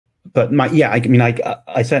but yeah, I mean,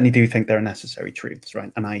 I certainly do think there are necessary truths,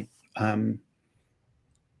 right? And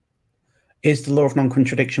is the law of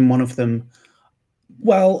non-contradiction one of them?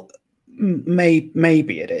 Well,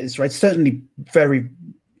 maybe it is, right? Certainly very,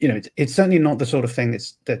 it's certainly not the sort of thing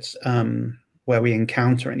that's where we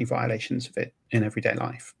encounter any violations of it in everyday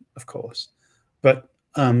life, of course. But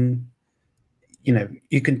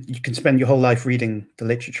you can spend your whole life reading the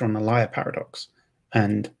literature on the liar paradox,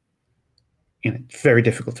 and it's very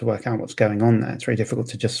difficult to work out what's going on there. It's very difficult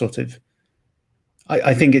to just sort of.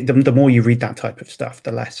 I think the more you read that type of stuff,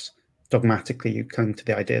 the less dogmatically you cling to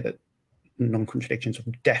the idea that non-contradictions are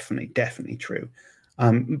definitely true.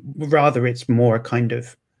 Rather, it's more a kind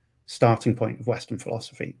of starting point of Western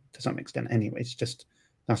philosophy to some extent. Anyway,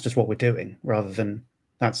 that's just what we're doing, rather than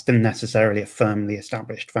that's necessarily a firmly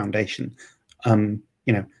established foundation.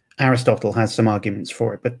 Aristotle has some arguments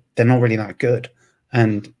for it, but they're not really that good.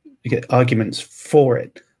 And arguments for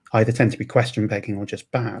it either tend to be question begging or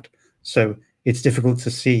just bad. So it's difficult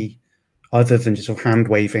to see, other than just sort of hand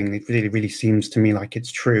waving. It really seems to me like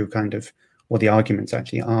it's true, kind of what the arguments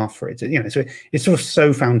actually are for it. So it's sort of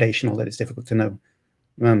so foundational that it's difficult to know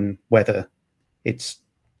whether it's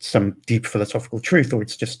some deep philosophical truth or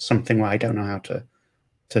it's just something where I don't know how to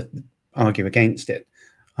argue against it.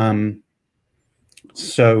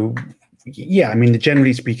 So yeah, I mean,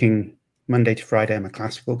 generally speaking, Monday to Friday I'm a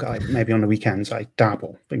classical guy. Maybe on the weekends I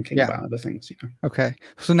dabble thinking about other things. Okay,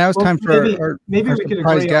 so now it's time for maybe our we could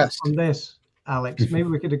surprise agree guest on this, Alex. Maybe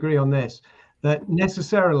we could agree on this, that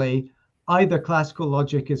necessarily either classical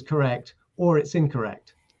logic is correct or it's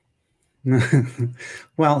incorrect.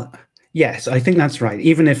 Well, yes, I think that's right.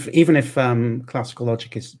 Even if classical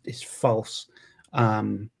logic is false,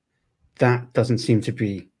 that doesn't seem to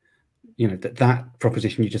be, that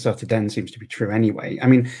proposition you just uttered then seems to be true anyway. I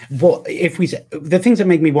mean, the things that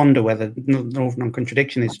make me wonder whether law of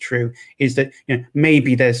non-contradiction is true is that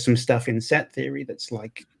maybe there's some stuff in set theory that's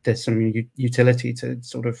like there's some utility to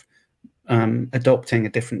sort of adopting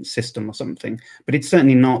a different system or something, but it's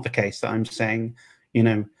certainly not the case that I'm saying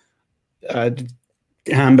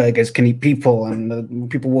hamburgers can eat people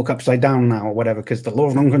and people walk upside down now or whatever because the law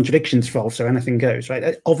of non-contradiction is false, so anything goes,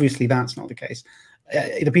 right? Obviously that's not the case.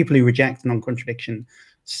 The people who reject non-contradiction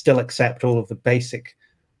still accept all of the basic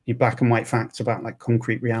black and white facts about like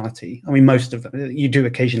concrete reality. I mean, most of them. You do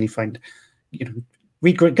occasionally find, go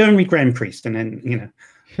and read Graham Priest, and then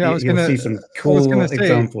you'll see some cool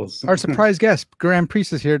examples. Our surprise guest, Graham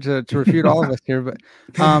Priest, is here to refute all of us here. But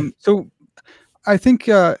so I think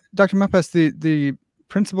Dr. Mepes, the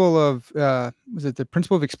principle of was it the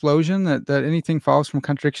principle of explosion, that anything follows from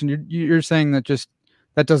contradiction? You're saying that just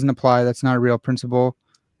that doesn't apply. That's not a real principle,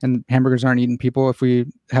 and hamburgers aren't eating people if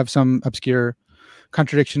we have some obscure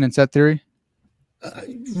contradiction in set theory.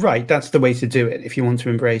 Right, that's the way to do it. If you want to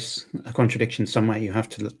embrace a contradiction somewhere, you have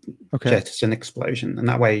to jettison explosion, and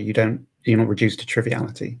that way you're not reduced to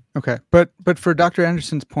triviality. Okay, but for Dr.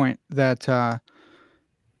 Anderson's point that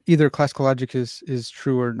either classical logic is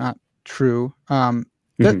true or not true,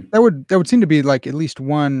 that would seem to be like at least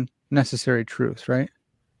one necessary truth, right?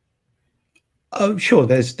 Oh, sure.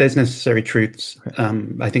 There's necessary truths. Okay.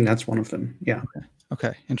 I think that's one of them. Yeah.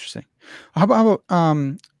 Okay. Interesting. How about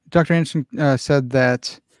Dr. Anderson said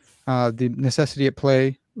that the necessity at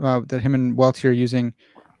play that him and Welty are using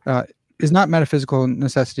is not metaphysical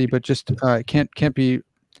necessity, but just can't be.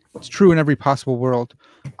 It's true in every possible world.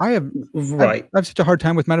 I have such a hard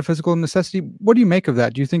time with metaphysical necessity. What do you make of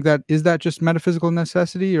that? Do you think that is that just metaphysical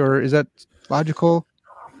necessity, or is that logical?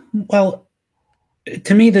 Well,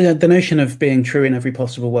 to me, the notion of being true in every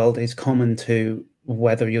possible world is common to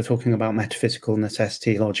whether you're talking about metaphysical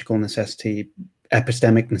necessity, logical necessity,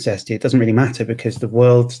 epistemic necessity. It doesn't really matter because the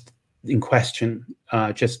worlds in question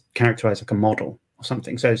just characterized like a model or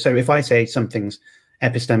something. So if I say something's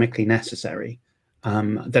epistemically necessary,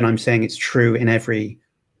 then I'm saying it's true in every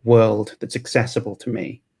world that's accessible to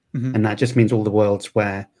me. And that just means all the worlds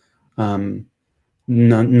where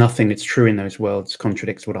nothing that's true in those worlds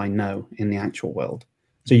contradicts what I know in the actual world.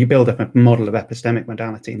 So you build up a model of epistemic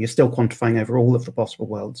modality, and you're still quantifying over all of the possible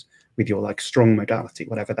worlds with your like strong modality,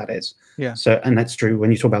 whatever that is. Yeah. So, and that's true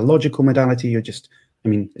when you talk about logical modality. You're just, I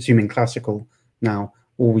mean, assuming classical now,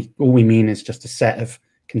 all we mean is just a set of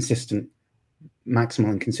consistent,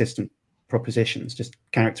 maximal and consistent propositions. Just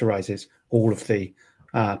characterizes all of the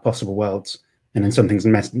possible worlds. And then something's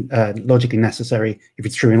logically necessary if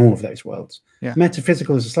it's true in all of those worlds. Yeah.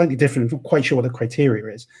 Metaphysical is slightly different. I'm not quite sure what the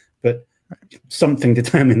criteria is, but something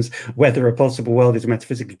determines whether a possible world is a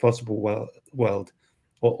metaphysically possible world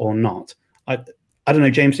or not. I don't know,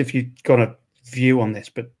 James, if you've got a view on this,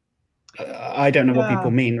 but I don't know what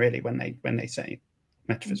people mean really when they say.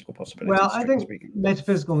 metaphysical possibilities. Well, I think speaking.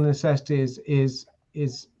 metaphysical necessity is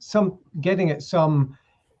some getting at some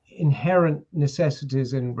inherent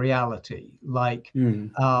necessities in reality, like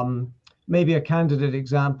maybe a candidate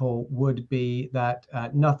example would be that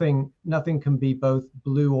nothing can be both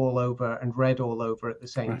blue all over and red all over at the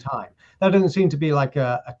same time. That doesn't seem to be like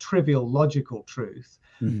a trivial logical truth,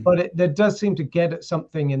 but that does seem to get at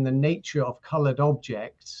something in the nature of colored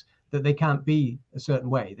objects, that they can't be a certain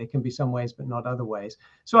way. They can be some ways, but not other ways.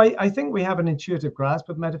 So I think we have an intuitive grasp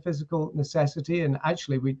of metaphysical necessity, and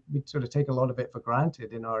actually we sort of take a lot of it for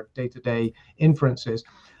granted in our day-to-day inferences.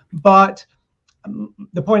 But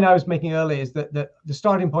the point I was making earlier is that the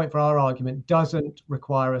starting point for our argument doesn't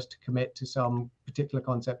require us to commit to some particular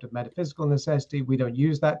concept of metaphysical necessity. We don't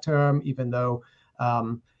use that term, even though,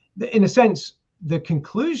 in a sense, the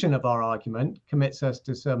conclusion of our argument commits us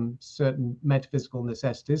to some certain metaphysical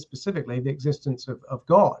necessities, specifically the existence of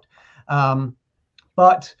God.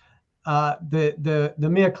 But the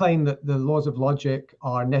mere claim that the laws of logic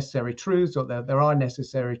are necessary truths, or that there are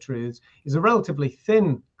necessary truths, is a relatively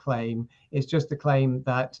thin claim. It's just a claim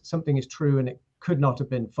that something is true and it could not have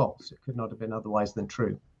been false. It could not have been otherwise than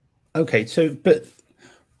true. Okay, so, but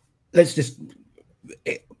let's just,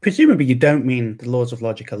 presumably you don't mean the laws of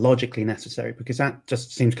logic are logically necessary, because that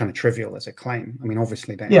just seems kind of trivial as a claim. I mean,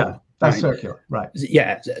 obviously they are. That's circular, right?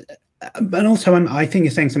 Yeah, but also I think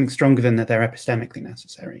you're saying something stronger than that they're epistemically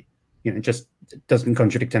necessary. You know, it just doesn't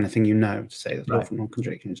contradict anything you know to say that lawful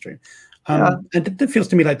non-contradiction is true. And it feels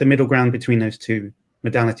to me like the middle ground between those two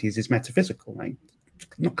modalities is metaphysical. Right?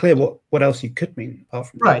 Not clear what else you could mean apart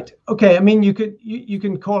from that. Okay. I mean, you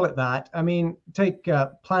can call it that. I mean, take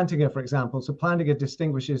Plantinga, for example. So Plantinga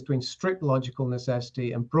distinguishes between strict logical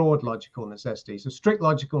necessity and broad logical necessity. So strict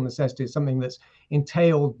logical necessity is something that's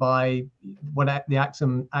entailed by the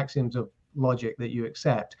axioms of logic that you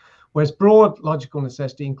accept, whereas broad logical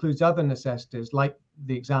necessity includes other necessities, like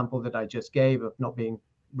the example that I just gave of not being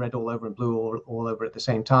red all over and blue all over at the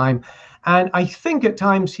same time. And I think at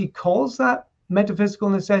times he calls that metaphysical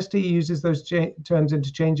necessity. He uses those terms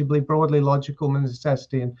interchangeably, broadly logical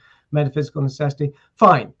necessity and metaphysical necessity.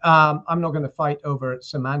 Fine. I'm not going to fight over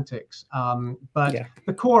semantics, but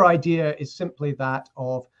the core idea is simply that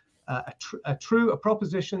of a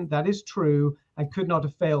proposition that is true and could not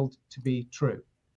have failed to be true.